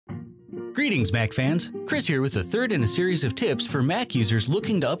Greetings, Mac fans. Chris here with the third in a series of tips for Mac users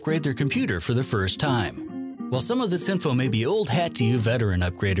looking to upgrade their computer for the first time. While some of this info may be old hat to you veteran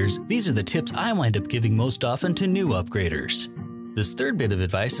upgraders, these are the tips I wind up giving most often to new upgraders. This third bit of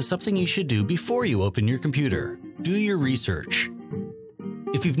advice is something you should do before you open your computer. Do your research.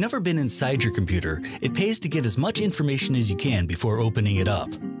 If you've never been inside your computer, it pays to get as much information as you can before opening it up.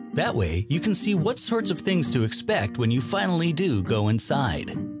 That way, you can see what sorts of things to expect when you finally do go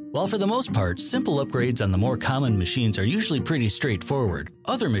inside. While for the most part, simple upgrades on the more common machines are usually pretty straightforward,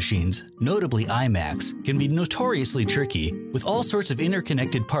 other machines, notably iMacs, can be notoriously tricky, with all sorts of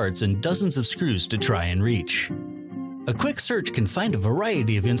interconnected parts and dozens of screws to try and reach. A quick search can find a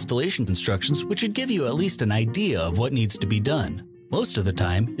variety of installation instructions which should give you at least an idea of what needs to be done. Most of the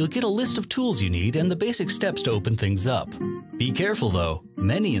time, you'll get a list of tools you need and the basic steps to open things up. Be careful though,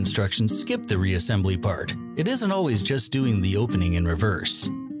 many instructions skip the reassembly part. It isn't always just doing the opening in reverse.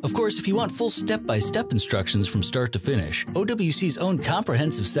 Of course, if you want full step-by-step instructions from start to finish, OWC's own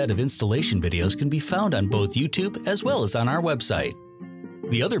comprehensive set of installation videos can be found on both YouTube as well as on our website.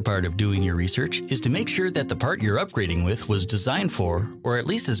 The other part of doing your research is to make sure that the part you're upgrading with was designed for, or at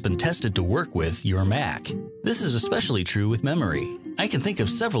least has been tested to work with, your Mac. This is especially true with memory. I can think of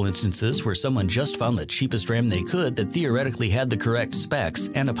several instances where someone just found the cheapest RAM they could that theoretically had the correct specs,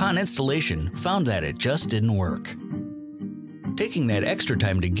 and upon installation, found that it just didn't work. Taking that extra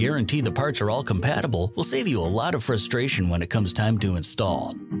time to guarantee the parts are all compatible will save you a lot of frustration when it comes time to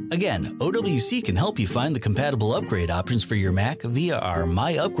install. Again, OWC can help you find the compatible upgrade options for your Mac via our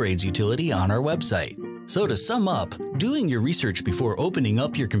My Upgrades utility on our website. So to sum up, doing your research before opening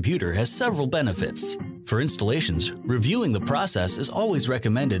up your computer has several benefits. For installations, reviewing the process is always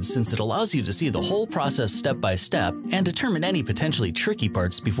recommended since it allows you to see the whole process step by step and determine any potentially tricky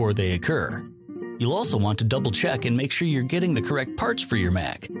parts before they occur. You'll also want to double check and make sure you're getting the correct parts for your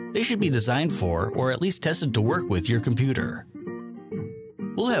Mac. They should be designed for, or at least tested to work with, your computer.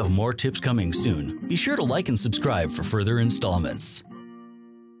 We'll have more tips coming soon. Be sure to like and subscribe for further installments.